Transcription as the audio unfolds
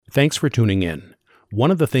Thanks for tuning in.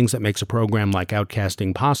 One of the things that makes a program like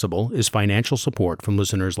Outcasting possible is financial support from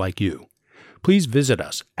listeners like you. Please visit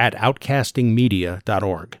us at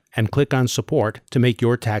outcastingmedia.org and click on Support to make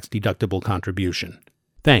your tax-deductible contribution.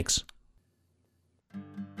 Thanks.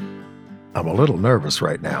 I'm a little nervous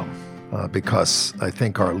right now because I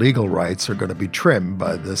think our legal rights are going to be trimmed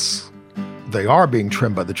by this. They are being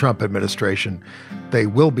trimmed by the Trump administration. They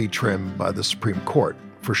will be trimmed by the Supreme Court,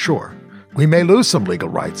 for sure. We may lose some legal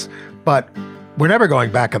rights, but we're never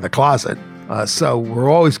going back in the closet. So we're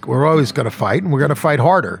always going to fight, and we're going to fight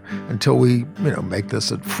harder until we, make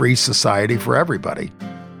this a free society for everybody.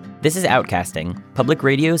 This is Outcasting, Public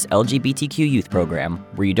Radio's LGBTQ youth program,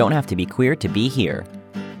 where you don't have to be queer to be here.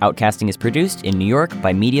 Outcasting is produced in New York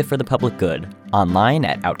by Media for the Public Good, online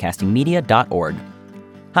at outcastingmedia.org.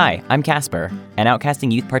 Hi, I'm Casper, an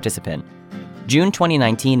Outcasting youth participant. June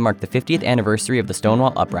 2019 marked the 50th anniversary of the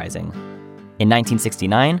Stonewall Uprising. In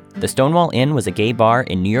 1969, the Stonewall Inn was a gay bar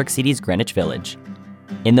in New York City's Greenwich Village.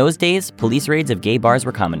 In those days, police raids of gay bars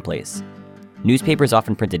were commonplace. Newspapers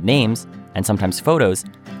often printed names, and sometimes photos,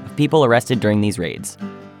 of people arrested during these raids.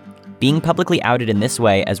 Being publicly outed in this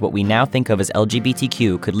way as what we now think of as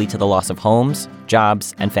LGBTQ could lead to the loss of homes,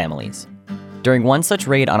 jobs, and families. During one such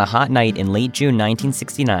raid on a hot night in late June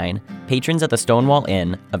 1969, patrons at the Stonewall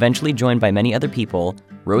Inn, eventually joined by many other people,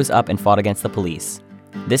 rose up and fought against the police.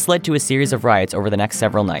 This led to a series of riots over the next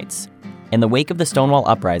several nights. In the wake of the Stonewall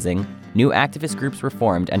Uprising, new activist groups were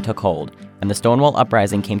formed and took hold, and the Stonewall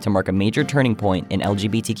Uprising came to mark a major turning point in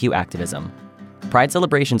LGBTQ activism. Pride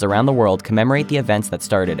celebrations around the world commemorate the events that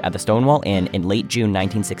started at the Stonewall Inn in late June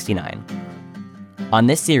 1969. On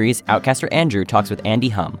this series, Outcaster Andrew talks with Andy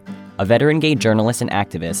Humm, a veteran gay journalist and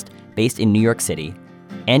activist based in New York City.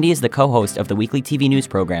 Andy is the co-host of the weekly TV news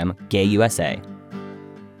program, Gay USA.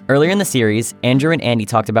 Earlier in the series, Andrew and Andy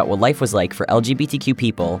talked about what life was like for LGBTQ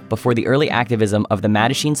people before the early activism of the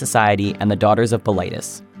Mattachine Society and the Daughters of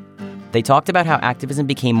Bilitis. They talked about how activism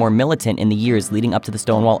became more militant in the years leading up to the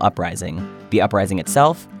Stonewall Uprising, the uprising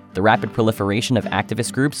itself, the rapid proliferation of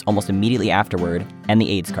activist groups almost immediately afterward, and the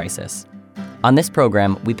AIDS crisis. On this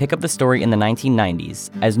program, we pick up the story in the 1990s,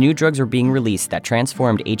 as new drugs were being released that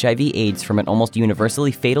transformed HIV/AIDS from an almost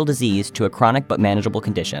universally fatal disease to a chronic but manageable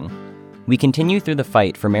condition. We continue through the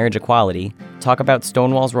fight for marriage equality, talk about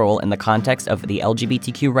Stonewall's role in the context of the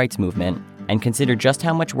LGBTQ rights movement, and consider just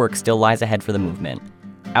how much work still lies ahead for the movement.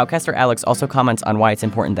 Outcaster Alex also comments on why it's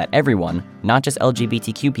important that everyone, not just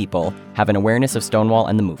LGBTQ people, have an awareness of Stonewall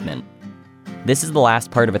and the movement. This is the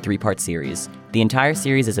last part of a 3-part series. The entire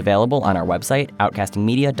series is available on our website,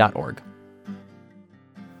 outcastingmedia.org.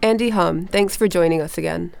 Andy Humm, thanks for joining us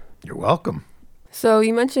again. You're welcome. So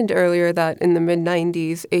you mentioned earlier that in the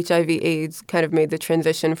mid-90s, HIV/AIDS kind of made the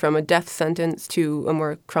transition from a death sentence to a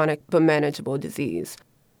more chronic but manageable disease.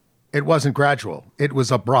 It wasn't gradual. It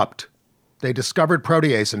was abrupt. They discovered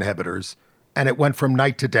protease inhibitors, and it went from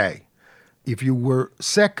night to day. If you were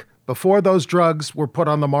sick before those drugs were put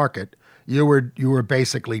on the market, you were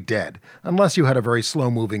basically dead, unless you had a very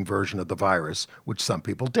slow-moving version of the virus, which some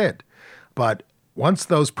people did. But once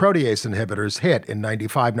those protease inhibitors hit in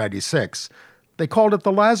 95, 96, they called it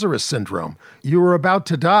the Lazarus syndrome. You were about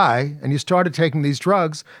to die, and you started taking these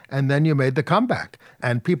drugs, and then you made the comeback.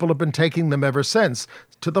 And people have been taking them ever since,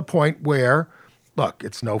 to the point where, look,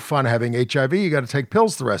 it's no fun having HIV. You got to take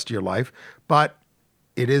pills the rest of your life. But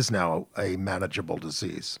it is now a manageable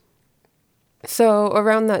disease. So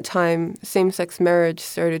around that time, same-sex marriage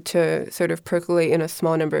started to sort of percolate in a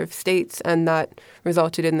small number of states, and that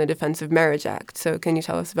resulted in the Defense of Marriage Act. So can you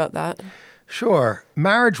tell us about that? Sure.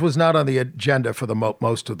 Marriage was not on the agenda for the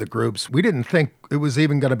most of the groups. We didn't think it was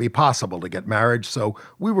even going to be possible to get married, so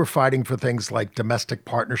we were fighting for things like domestic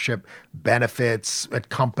partnership benefits at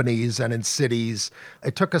companies and in cities.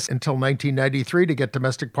 It took us until 1993 to get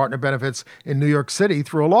domestic partner benefits in New York City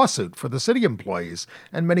through a lawsuit for the city employees,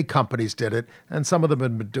 and many companies did it, and some of them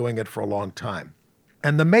had been doing it for a long time.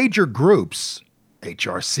 And the major groups,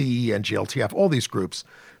 HRC, NGLTF, all these groups,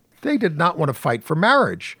 they did not want to fight for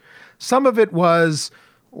marriage. Some of it was,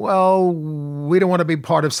 well, we don't want to be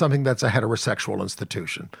part of something that's a heterosexual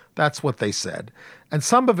institution. That's what they said. And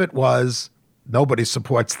some of it was, nobody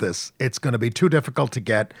supports this. It's going to be too difficult to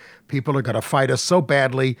get. People are going to fight us so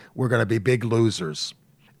badly, we're going to be big losers.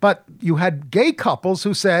 But you had gay couples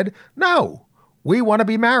who said, no, we want to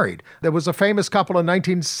be married. There was a famous couple in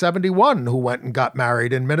 1971 who went and got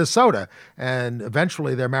married in Minnesota, and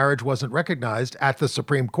eventually their marriage wasn't recognized at the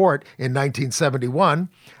Supreme Court in 1971.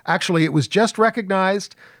 Actually, it was just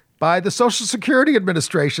recognized by the Social Security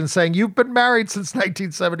Administration saying, you've been married since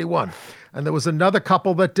 1971. And there was another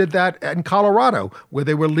couple that did that in Colorado, where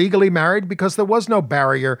they were legally married because there was no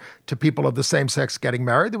barrier to people of the same sex getting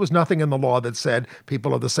married. There was nothing in the law that said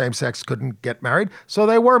people of the same sex couldn't get married. So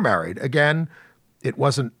they were married. Again, it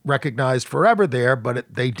wasn't recognized forever there,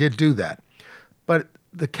 but they did do that. But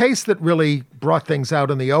the case that really brought things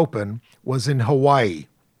out in the open was in Hawaii.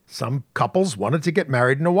 Some couples wanted to get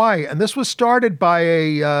married in Hawaii, and this was started by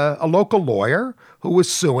a local lawyer who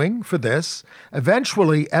was suing for this.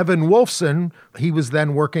 Eventually, Evan Wolfson, he was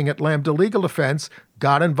then working at Lambda Legal Defense,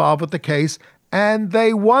 got involved with the case, and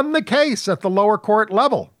they won the case at the lower court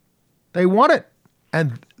level. They won it.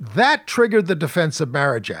 And that triggered the Defense of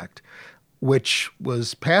Marriage Act, which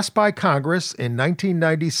was passed by Congress in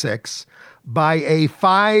 1996 by a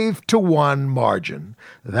 5-1 margin.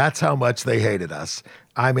 That's how much they hated us.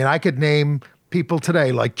 I mean, I could name people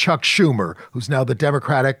today like Chuck Schumer, who's now the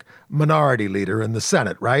Democratic minority leader in the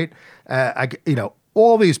Senate, right?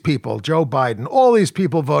 All these people, Joe Biden, all these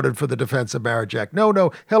people voted for the Defense of Marriage Act.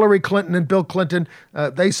 No, Hillary Clinton and Bill Clinton,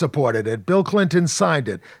 they supported it. Bill Clinton signed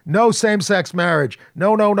it. No same-sex marriage.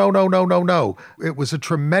 No. It was a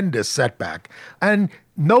tremendous setback. And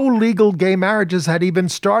no legal gay marriages had even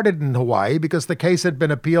started in Hawaii because the case had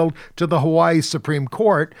been appealed to the Hawaii Supreme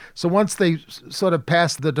Court. So once they sort of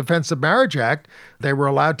passed the Defense of Marriage Act, they were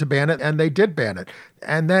allowed to ban it, and they did ban it.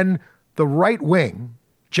 And then the right wing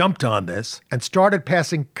jumped on this and started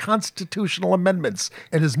passing constitutional amendments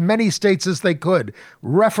in as many states as they could,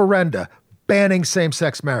 referenda banning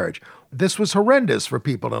same-sex marriage. This was horrendous for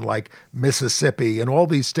people in like Mississippi and all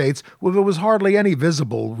these states where there was hardly any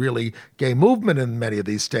visible, really, gay movement in many of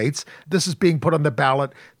these states. This is being put on the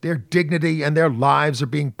ballot. Their dignity and their lives are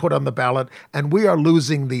being put on the ballot, and we are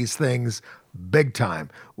losing these things big time.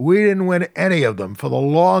 We didn't win any of them for the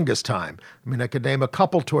longest time. I mean, I could name a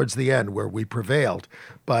couple towards the end where we prevailed,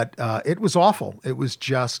 but it was awful. It was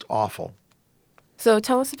just awful. So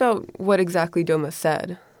tell us about what exactly DOMA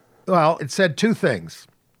said. Well, it said two things.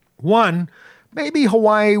 One, maybe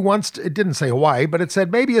Hawaii it didn't say Hawaii, but it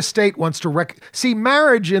said maybe a state wants to see,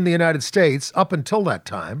 marriage in the United States up until that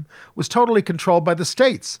time was totally controlled by the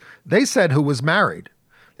states. They said who was married.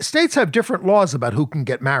 States have different laws about who can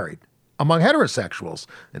get married among heterosexuals.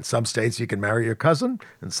 In some states, you can marry your cousin.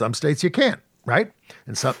 In some states, you can't, right?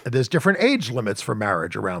 And there's different age limits for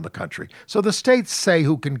marriage around the country. So the states say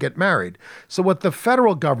who can get married. So what the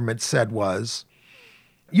federal government said was,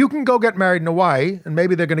 you can go get married in Hawaii, and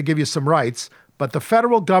maybe they're going to give you some rights, but the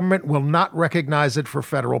federal government will not recognize it for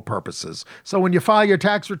federal purposes. So when you file your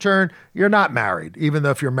tax return, you're not married, even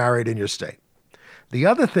though if you're married in your state. The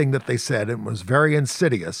other thing that they said, and was very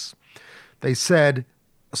insidious, they said,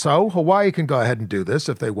 so Hawaii can go ahead and do this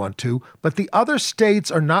if they want to, but the other states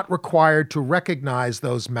are not required to recognize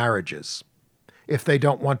those marriages if they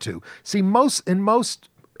don't want to. See, in most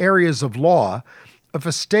areas of law, if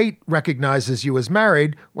a state recognizes you as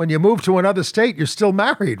married, when you move to another state, you're still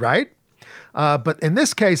married, right? But in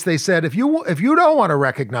this case, they said, if you don't want to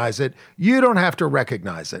recognize it, you don't have to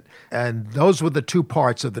recognize it. And those were the two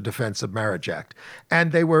parts of the Defense of Marriage Act.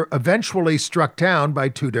 And they were eventually struck down by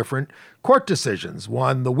two different court decisions.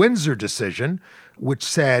 One, the Windsor decision, which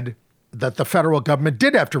said that the federal government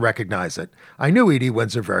did have to recognize it. I knew Edie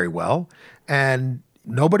Windsor very well, and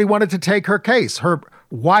nobody wanted to take her case. Her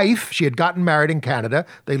wife, she had gotten married in Canada.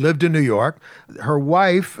 They lived in New York. Her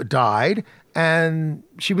wife died, and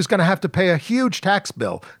she was going to have to pay a huge tax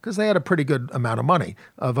bill because they had a pretty good amount of money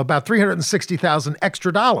of about $360,000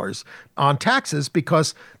 extra dollars on taxes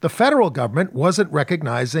because the federal government wasn't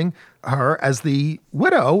recognizing her as the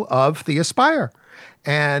widow of Thea Spire.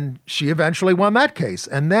 And she eventually won that case.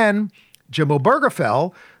 And then Jim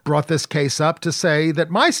Obergefell brought this case up to say that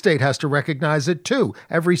my state has to recognize it too.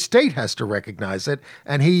 Every state has to recognize it.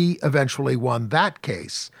 And he eventually won that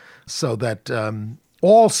case so that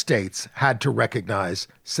all states had to recognize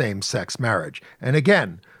same-sex marriage. And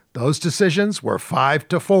again, those decisions were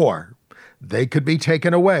 5-4. They could be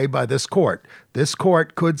taken away by this court. This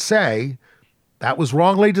court could say that was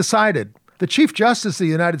wrongly decided. The Chief Justice of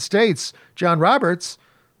the United States, John Roberts,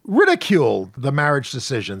 ridiculed the marriage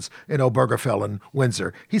decisions in Obergefell and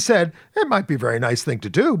Windsor. He said, it might be a very nice thing to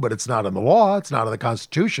do, but it's not in the law, it's not in the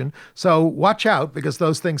Constitution, so watch out because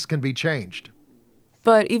those things can be changed.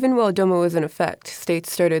 But even while DOMA was in effect,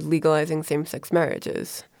 states started legalizing same-sex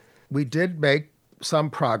marriages. We did make some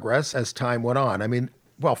progress as time went on. I mean,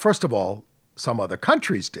 well, first of all, some other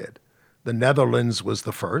countries did. The Netherlands was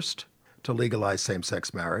the first to legalize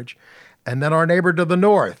same-sex marriage. And then our neighbor to the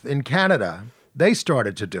north in Canada, they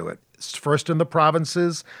started to do it. first in the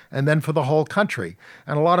provinces and then for the whole country.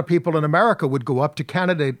 And a lot of people in America would go up to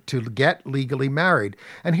Canada to get legally married.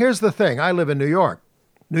 And here's the thing. I live in New York.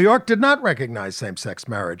 New York did not recognize same-sex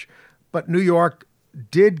marriage, but New York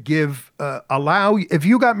did allow, if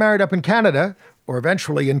you got married up in Canada, or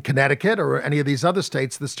eventually in Connecticut or any of these other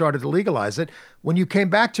states that started to legalize it, when you came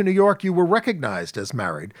back to New York, you were recognized as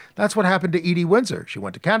married. That's what happened to Edie Windsor. She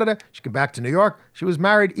went to Canada, she came back to New York, she was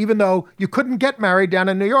married, even though you couldn't get married down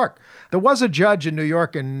in New York. There was a judge in New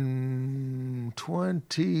York in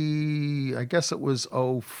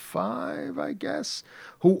 2005,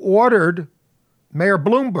 who ordered Mayor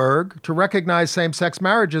Bloomberg to recognize same-sex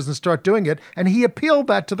marriages and start doing it, and he appealed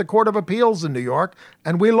that to the Court of Appeals in New York,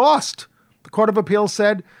 and we lost. The Court of Appeals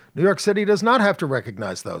said New York City does not have to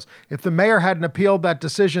recognize those. If the mayor hadn't appealed that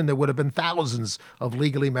decision, there would have been thousands of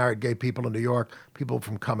legally married gay people in New York, people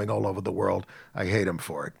from coming all over the world. I hate him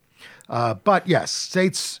for it. But yes,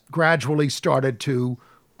 states gradually started to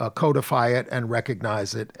codify it and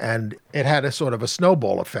recognize it, and it had a sort of a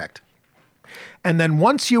snowball effect. And then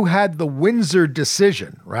once you had the Windsor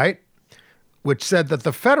decision, right, which said that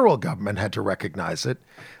the federal government had to recognize it,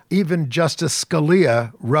 even Justice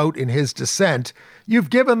Scalia wrote in his dissent, you've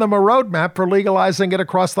given them a roadmap for legalizing it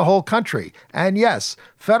across the whole country. And yes,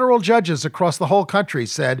 federal judges across the whole country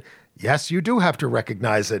said, yes, you do have to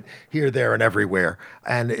recognize it here, there, and everywhere.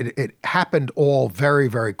 And it happened all very,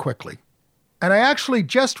 very quickly. And I actually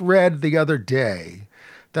just read the other day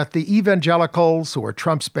that the evangelicals who are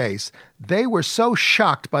Trump's base, they were so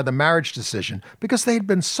shocked by the marriage decision because they had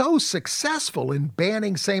been so successful in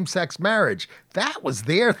banning same-sex marriage. That was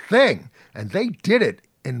their thing. And they did it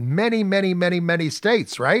in many, many, many, many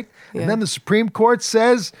states, right? Yeah. And then the Supreme Court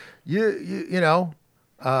says, you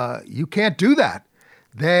can't do that.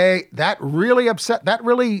 That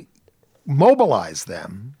really mobilized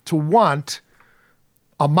them to want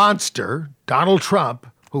a monster, Donald Trump,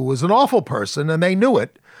 who was an awful person, and they knew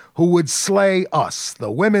it, who would slay us,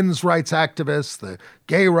 the women's rights activists, the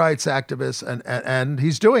gay rights activists, and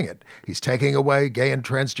he's doing it. He's taking away gay and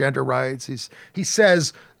transgender rights. He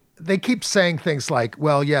says, they keep saying things like,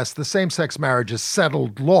 well, yes, the same-sex marriage is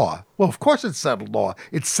settled law. Well, of course it's settled law.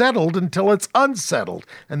 It's settled until it's unsettled,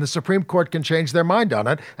 and the Supreme Court can change their mind on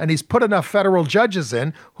it, and he's put enough federal judges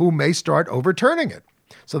in who may start overturning it.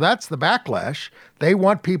 So that's the backlash. They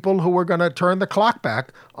want people who are going to turn the clock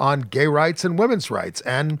back on gay rights and women's rights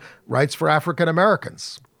and rights for African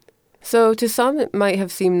Americans. So to some, it might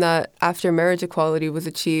have seemed that after marriage equality was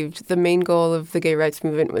achieved, the main goal of the gay rights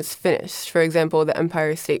movement was finished. For example, the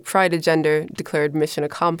Empire State Pride agenda declared mission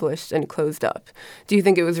accomplished and closed up. Do you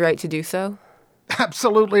think it was right to do so?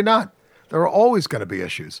 Absolutely not. There are always going to be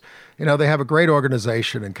issues. You know, they have a great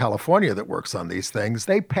organization in California that works on these things.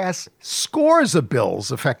 They pass scores of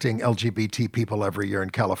bills affecting LGBT people every year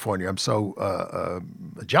in California. I'm so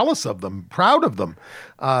jealous of them, proud of them.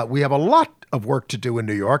 We have a lot of work to do in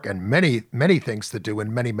New York and many, many things to do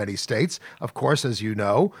in many, many states. Of course, as you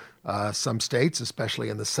know, some states, especially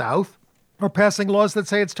in the South, are passing laws that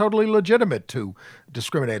say it's totally legitimate to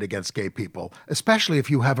discriminate against gay people, especially if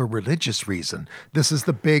you have a religious reason. This is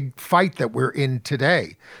the big fight that we're in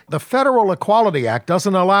today. The Federal Equality Act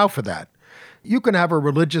doesn't allow for that. You can have a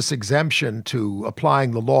religious exemption to applying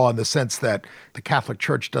the law in the sense that the Catholic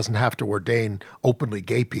Church doesn't have to ordain openly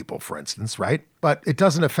gay people, for instance, right? But it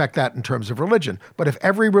doesn't affect that in terms of religion. But if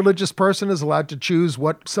every religious person is allowed to choose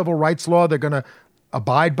what civil rights law they're going to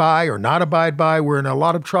abide by or not abide by, we're in a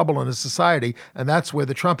lot of trouble in a society, and that's where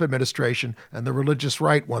the Trump administration and the religious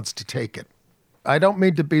right wants to take it. I don't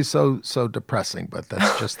mean to be so depressing, but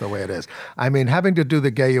that's just the way it is. I mean, having to do the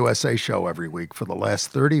Gay USA show every week for the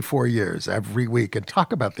last 34 years, every week, and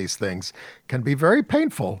talk about these things can be very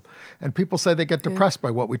painful. And people say they get depressed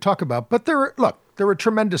by what we talk about. But there are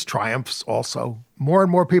tremendous triumphs also. More and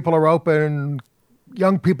more people are open.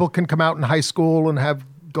 Young people can come out in high school and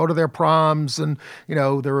go to their proms, and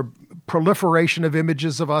there are proliferation of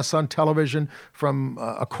images of us on television from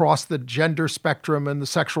across the gender spectrum and the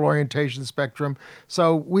sexual orientation spectrum.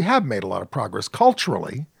 So we have made a lot of progress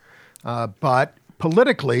culturally, but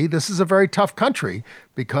politically, this is a very tough country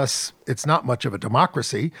because it's not much of a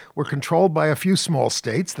democracy. We're controlled by a few small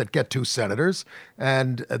states that get 2 senators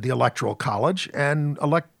and the Electoral College and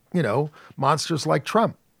elect, monsters like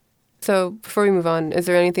Trump. So before we move on, is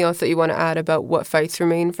there anything else that you want to add about what fights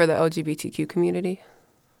remain for the LGBTQ community?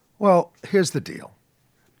 Well, here's the deal.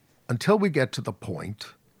 Until we get to the point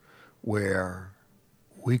where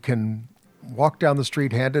we can walk down the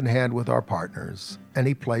street hand in hand with our partners,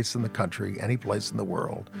 any place in the country, any place in the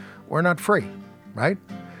world, we're not free, right?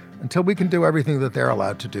 Until we can do everything that they're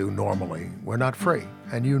allowed to do normally, we're not free.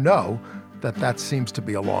 And that seems to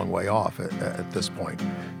be a long way off at this point,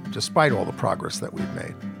 despite all the progress that we've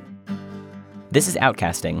made. This is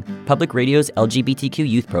Outcasting, Public Radio's LGBTQ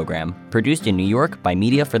youth program, produced in New York by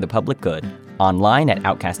Media for the Public Good, online at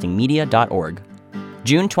outcastingmedia.org.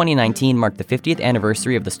 June 2019 marked the 50th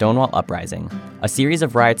anniversary of the Stonewall Uprising, a series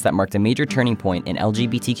of riots that marked a major turning point in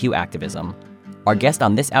LGBTQ activism. Our guest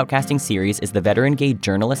on this Outcasting series is the veteran gay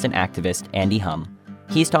journalist and activist Andy Humm.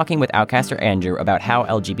 He's talking with Outcaster Andrew about how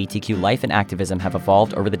LGBTQ life and activism have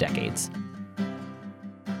evolved over the decades.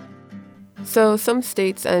 So some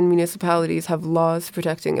states and municipalities have laws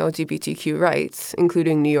protecting LGBTQ rights,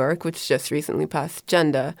 including New York, which just recently passed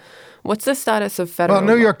gender. What's the status of federal Well,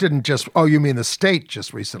 New law? York didn't just, you mean the state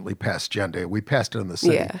just recently passed gender. We passed it in the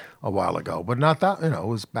city a while ago, but not that, it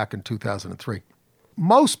was back in 2003.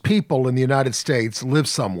 Most people in the United States live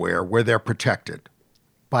somewhere where they're protected,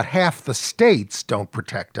 but half the states don't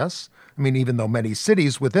protect us. I mean, even though many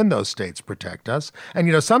cities within those states protect us.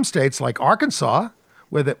 And, some states like Arkansas,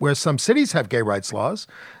 where some cities have gay rights laws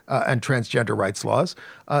and transgender rights laws,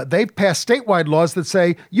 they've passed statewide laws that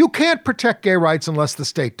say you can't protect gay rights unless the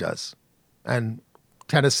state does. And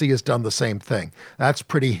Tennessee has done the same thing. That's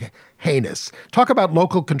pretty heinous. Talk about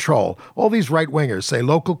local control. All these right-wingers say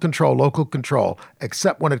local control,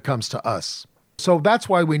 except when it comes to us. So that's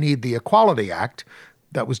why we need the Equality Act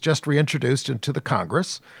that was just reintroduced into the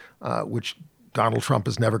Congress, which Donald Trump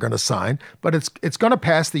is never going to sign, but it's going to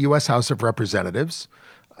pass the U.S. House of Representatives.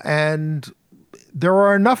 And there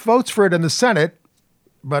are enough votes for it in the Senate,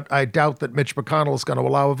 but I doubt that Mitch McConnell is going to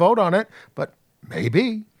allow a vote on it, but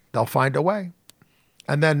maybe they'll find a way.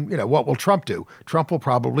 And then, what will Trump do? Trump will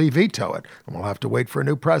probably veto it, and we'll have to wait for a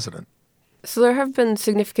new president. So there have been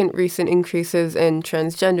significant recent increases in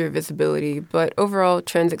transgender visibility, but overall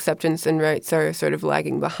trans acceptance and rights are sort of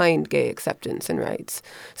lagging behind gay acceptance and rights.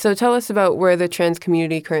 So tell us about where the trans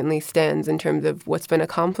community currently stands in terms of what's been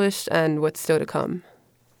accomplished and what's still to come.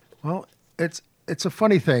 Well, it's a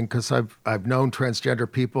funny thing because I've known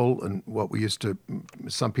transgender people and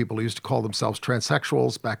some people used to call themselves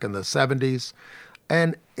transsexuals back in the 70s.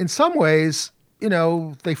 And in some ways,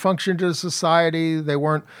 they functioned as society. They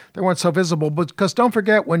weren't so visible. But because don't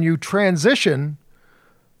forget, when you transition,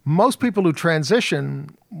 most people who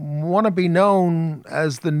transition want to be known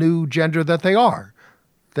as the new gender that they are.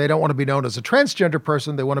 They don't want to be known as a transgender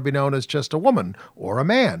person. They want to be known as just a woman or a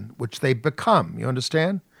man, which they become. You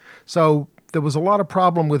understand? So there was a lot of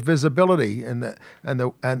problem with visibility,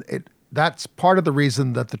 that's part of the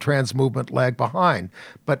reason that the trans movement lagged behind.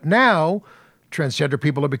 But now, transgender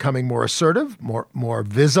people are becoming more assertive, more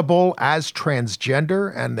visible as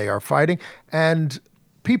transgender, and they are fighting, and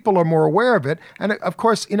people are more aware of it. And of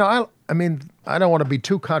course, I don't want to be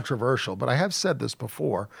too controversial, but I have said this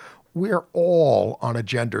before. We're all on a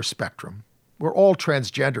gender spectrum. We're all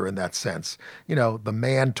transgender in that sense, the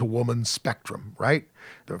man to woman spectrum, right?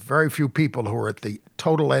 There are very few people who are at the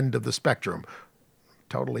total end of the spectrum,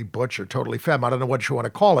 totally butch or totally femme. I don't know what you want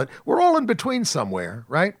to call it. We're all in between somewhere,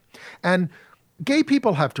 right? And gay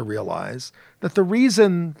people have to realize that the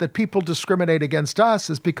reason that people discriminate against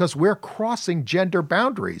us is because we're crossing gender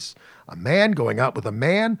boundaries. A man going out with a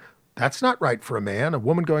man, that's not right for a man. A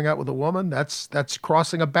woman going out with a woman, that's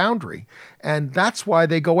crossing a boundary. And that's why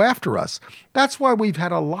they go after us. That's why we've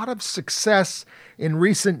had a lot of success in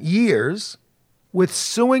recent years with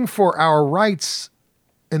suing for our rights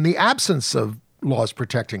in the absence of laws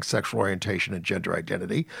protecting sexual orientation and gender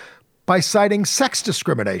identity by citing sex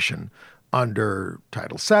discrimination under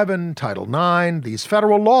Title VII, Title IX, these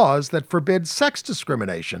federal laws that forbid sex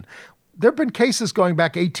discrimination. There have been cases going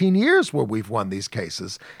back 18 years where we've won these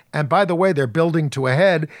cases. And by the way, they're building to a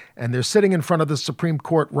head, and they're sitting in front of the Supreme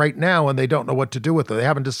Court right now, and they don't know what to do with them. They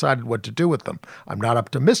haven't decided what to do with them. I'm not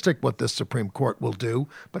optimistic what this Supreme Court will do,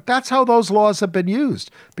 but that's how those laws have been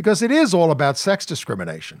used, because it is all about sex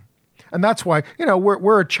discrimination. And that's why,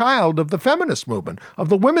 we're a child of the feminist movement, of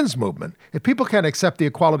the women's movement. If people can't accept the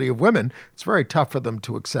equality of women, it's very tough for them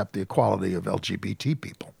to accept the equality of LGBT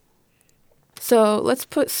people. So let's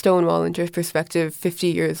put Stonewall into perspective 50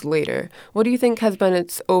 years later. What do you think has been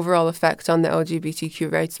its overall effect on the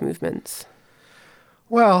LGBTQ rights movements?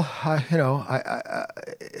 Well,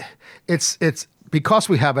 it's because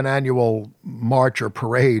we have an annual march or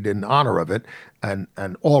parade in honor of it and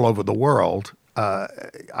all over the world.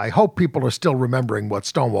 I hope people are still remembering what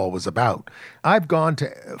Stonewall was about. I've gone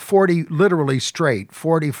to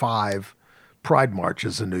 45 pride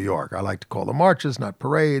marches in New York. I like to call them marches, not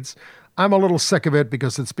parades. I'm a little sick of it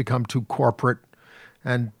because it's become too corporate.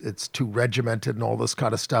 and it's too regimented and all this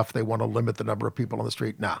kind of stuff. They want to limit the number of people on the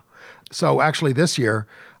street. No. So actually this year,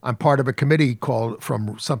 I'm part of a committee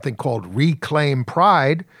from something called Reclaim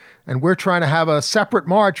Pride, and we're trying to have a separate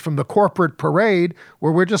march from the corporate parade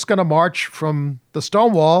where we're just going to march from the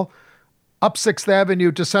Stonewall up 6th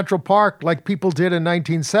Avenue to Central Park like people did in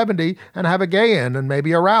 1970 and have a gay-in and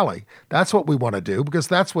maybe a rally. That's what we want to do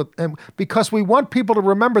because we want people to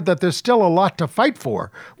remember that there's still a lot to fight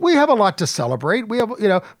for. We have a lot to celebrate. We have,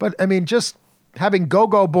 but I mean, just having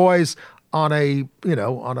go-go boys on a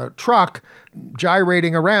truck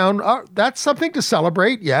gyrating around, that's something to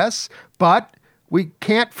celebrate, yes, but we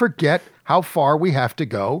can't forget how far we have to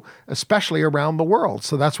go, especially around the world.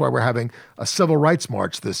 So that's why we're having a civil rights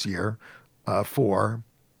march this year for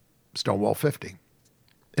Stonewall 50,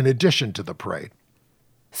 in addition to the parade.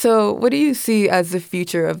 So what do you see as the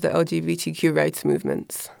future of the LGBTQ rights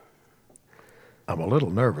movements? I'm a little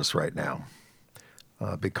nervous right now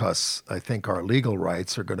because I think our legal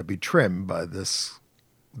rights are going to be trimmed by this.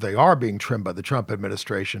 They are being trimmed by the Trump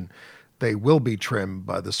administration. They will be trimmed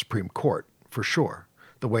by the Supreme Court, for sure,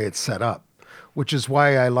 the way it's set up, which is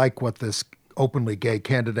why I like what this openly gay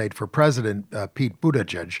candidate for president, Pete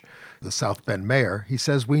Buttigieg, the South Bend mayor, he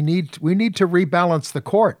says we need to rebalance the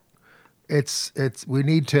court. We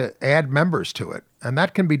need to add members to it, and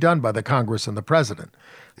that can be done by the Congress and the president.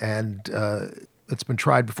 And it's been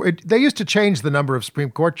tried before. They used to change the number of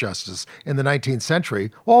Supreme Court justices in the 19th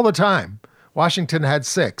century all the time. Washington had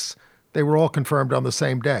 6. They were all confirmed on the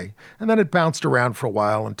same day. And then it bounced around for a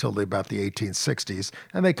while until about the 1860s,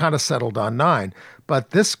 and they kind of settled on 9. But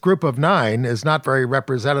this group of 9 is not very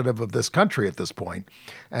representative of this country at this point.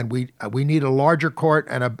 And we need a larger court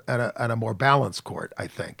and a more balanced court, I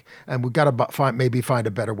think. And we've got to maybe find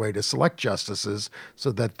a better way to select justices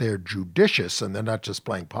so that they're judicious and they're not just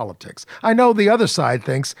playing politics. I know the other side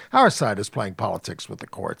thinks our side is playing politics with the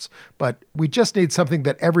courts, but we just need something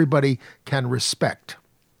that everybody can respect.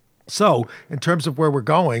 So in terms of where we're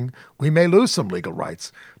going, we may lose some legal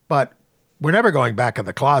rights, but we're never going back in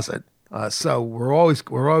the closet. So we're always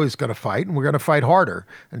going to fight, and we're going to fight harder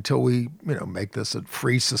until we, make this a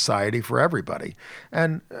free society for everybody.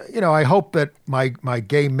 And, I hope that my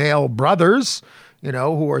gay male brothers, who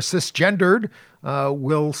are cisgendered,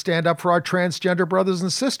 will stand up for our transgender brothers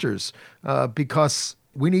and sisters because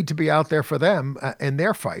we need to be out there for them in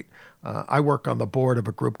their fight. I work on the board of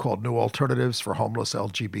a group called New Alternatives for Homeless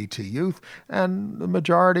LGBT Youth, and the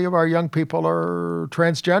majority of our young people are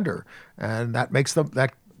transgender, and that makes them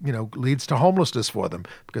leads to homelessness for them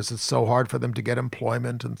because it's so hard for them to get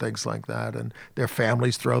employment and things like that, and their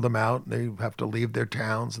families throw them out, and they have to leave their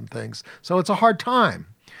towns and things. So it's a hard time,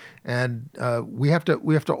 and we have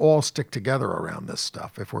to all stick together around this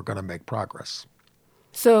stuff if we're going to make progress.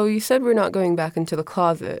 So you said we're not going back into the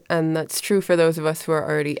closet, and that's true for those of us who are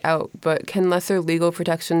already out, but can lesser legal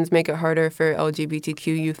protections make it harder for LGBTQ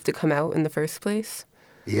youth to come out in the first place?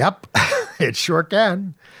 Yep, it sure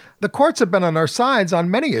can. The courts have been on our sides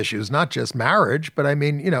on many issues, not just marriage, but I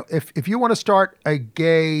mean, if you want to start a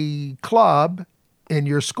gay club in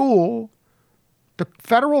your school, the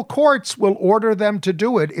federal courts will order them to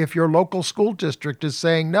do it if your local school district is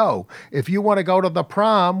saying no. If you want to go to the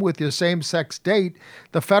prom with your same-sex date,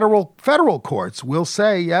 the federal courts will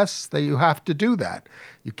say, yes, that you have to do that.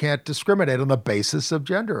 You can't discriminate on the basis of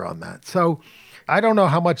gender on that. So I don't know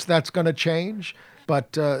how much that's going to change,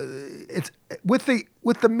 but it's with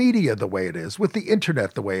the media the way it is, with the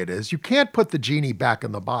internet the way it is, you can't put the genie back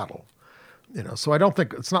in the bottle. So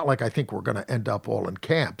it's not like I think we're going to end up all in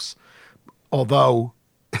camps. Although,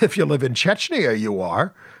 if you live in Chechnya, you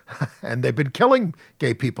are, and they've been killing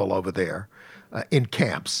gay people over there in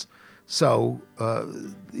camps. So,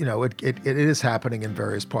 it is happening in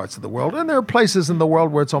various parts of the world. And there are places in the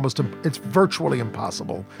world where it's virtually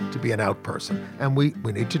impossible to be an out person. And we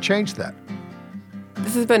need to change that.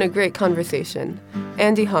 This has been a great conversation.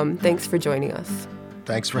 Andy Humm, thanks for joining us.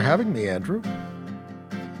 Thanks for having me, Andrew.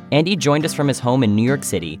 Andy joined us from his home in New York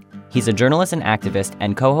City. He's a journalist and activist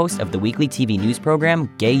and co-host of the weekly TV news program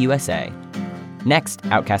Gay USA. Next,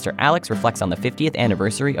 Outcaster Alex reflects on the 50th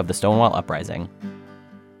anniversary of the Stonewall Uprising.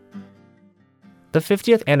 The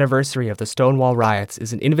 50th anniversary of the Stonewall riots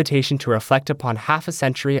is an invitation to reflect upon half a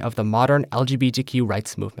century of the modern LGBTQ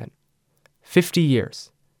rights movement. 50 years.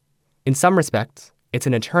 In some respects, it's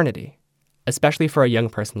an eternity, especially for a young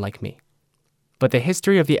person like me. But the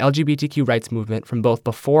history of the LGBTQ rights movement from both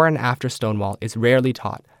before and after Stonewall is rarely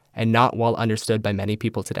taught and not well understood by many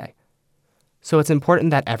people today. So it's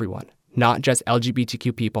important that everyone, not just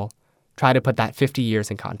LGBTQ people, try to put that 50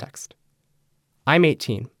 years in context. I'm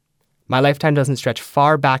 18. my lifetime doesn't stretch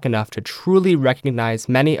far back enough to truly recognize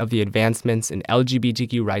many of the advancements in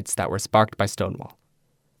LGBTQ rights that were sparked by Stonewall.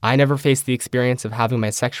 I never faced the experience of having my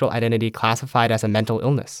sexual identity classified as a mental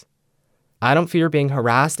illness. I don't fear being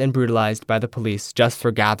harassed and brutalized by the police just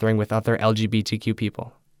for gathering with other LGBTQ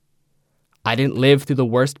people. I didn't live through the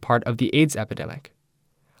worst part of the AIDS epidemic.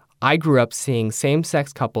 I grew up seeing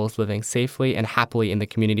same-sex couples living safely and happily in the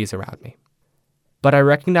communities around me. But I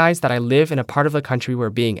recognize that I live in a part of the country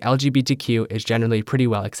where being LGBTQ is generally pretty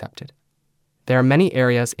well accepted. There are many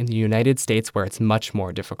areas in the United States where it's much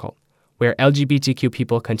more difficult, where LGBTQ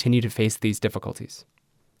people continue to face these difficulties.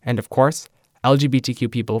 And of course,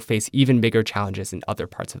 LGBTQ people face even bigger challenges in other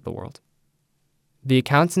parts of the world. The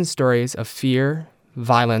accounts and stories of fear,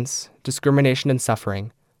 violence, discrimination, and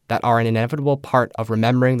suffering that are an inevitable part of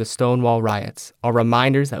remembering the Stonewall riots are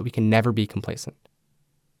reminders that we can never be complacent.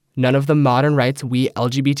 None of the modern rights we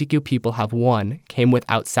LGBTQ people have won came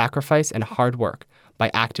without sacrifice and hard work by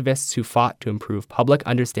activists who fought to improve public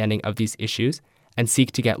understanding of these issues and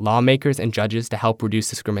seek to get lawmakers and judges to help reduce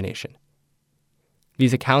discrimination.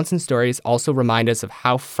 These accounts and stories also remind us of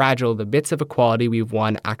how fragile the bits of equality we've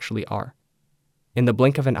won actually are. In the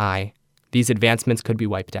blink of an eye, these advancements could be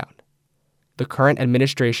wiped out. The current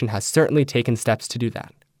administration has certainly taken steps to do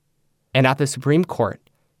that. And at the Supreme Court,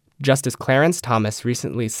 Justice Clarence Thomas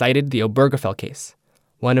recently cited the Obergefell case,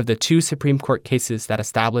 one of the 2 Supreme Court cases that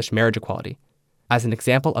established marriage equality, as an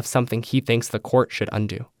example of something he thinks the court should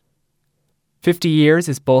undo. 50 years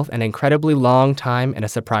is both an incredibly long time and a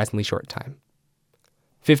surprisingly short time.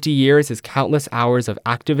 50 years is countless hours of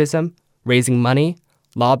activism, raising money,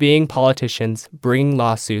 lobbying politicians, bringing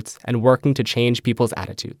lawsuits, and working to change people's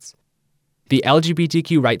attitudes. The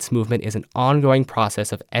LGBTQ rights movement is an ongoing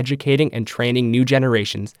process of educating and training new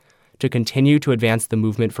generations to continue to advance the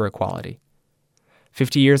movement for equality.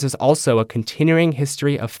 50 years is also a continuing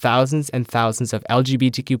history of thousands and thousands of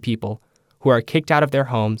LGBTQ people who are kicked out of their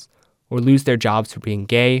homes or lose their jobs for being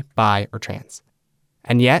gay, bi, or trans.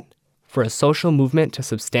 And yet, for a social movement to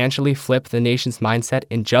substantially flip the nation's mindset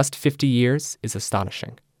in just 50 years is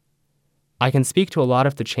astonishing. I can speak to a lot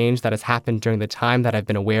of the change that has happened during the time that I've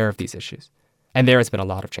been aware of these issues, and there has been a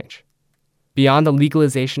lot of change. Beyond the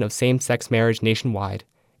legalization of same-sex marriage nationwide,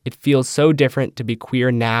 it feels so different to be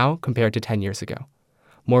queer now compared to 10 years ago.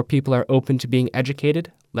 More people are open to being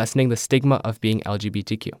educated, lessening the stigma of being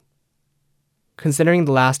LGBTQ. Considering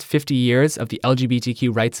the last 50 years of the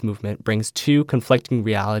LGBTQ rights movement brings 2 conflicting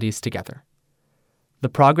realities together. The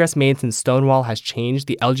progress made since Stonewall has changed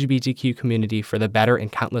the LGBTQ community for the better in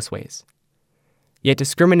countless ways. Yet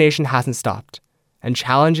discrimination hasn't stopped, and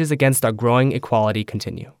challenges against our growing equality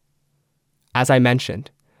continue. As I mentioned,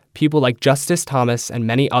 people like Justice Thomas and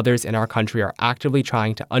many others in our country are actively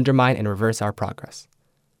trying to undermine and reverse our progress.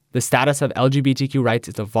 The status of LGBTQ rights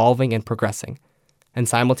is evolving and progressing, and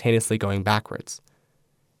simultaneously going backwards.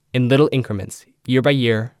 In little increments, year by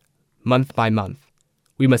year, month by month,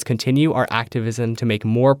 we must continue our activism to make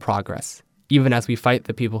more progress, even as we fight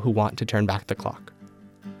the people who want to turn back the clock.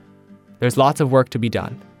 There's lots of work to be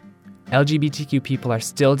done. LGBTQ people are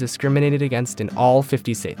still discriminated against in all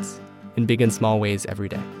 50 states, in big and small ways every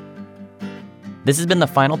day. This has been the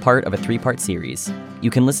final part of a 3-part series. You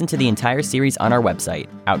can listen to the entire series on our website,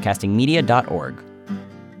 outcastingmedia.org.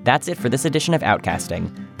 That's it for this edition of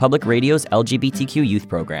Outcasting, Public Radio's LGBTQ youth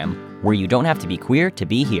program, where you don't have to be queer to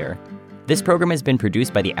be here. This program has been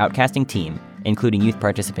produced by the Outcasting team, including youth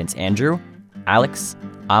participants Andrew, Alex,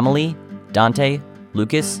 Amelie, Dante,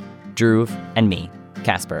 Lucas, Dhruv, and me,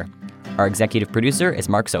 Casper. Our executive producer is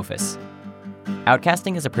Mark Sophis.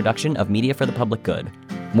 Outcasting is a production of Media for the Public Good.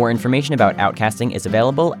 More information about Outcasting is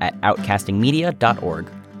available at outcastingmedia.org.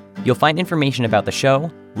 You'll find information about the show,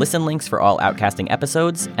 listen links for all Outcasting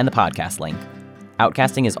episodes, and the podcast link.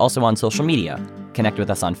 Outcasting is also on social media. Connect with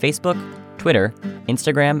us on Facebook, Twitter,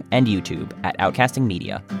 Instagram, and YouTube at Outcasting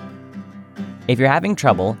Media. If you're having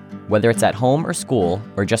trouble, whether it's at home or school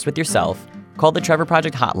or just with yourself, call the Trevor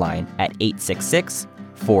Project hotline at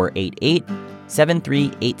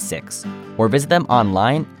 866-488-7386 or visit them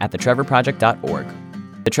online at thetrevorproject.org.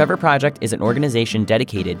 The Trevor Project is an organization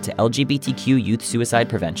dedicated to LGBTQ youth suicide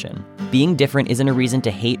prevention. Being different isn't a reason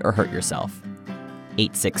to hate or hurt yourself.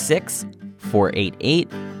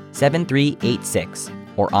 866-488-7386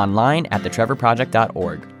 or online at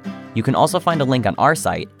thetrevorproject.org. You can also find a link on our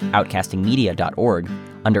site, outcastingmedia.org,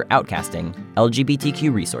 under Outcasting,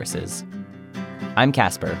 LGBTQ Resources. I'm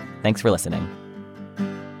Casper. Thanks for listening.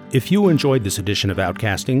 If you enjoyed this edition of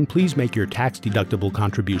Outcasting, please make your tax-deductible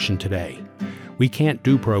contribution today. We can't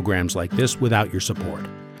do programs like this without your support.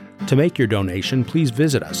 To make your donation, please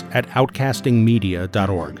visit us at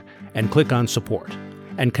outcastingmedia.org and click on Support.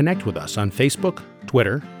 and connect with us on Facebook,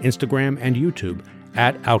 Twitter, Instagram, and YouTube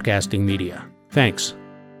at Outcasting Media. Thanks.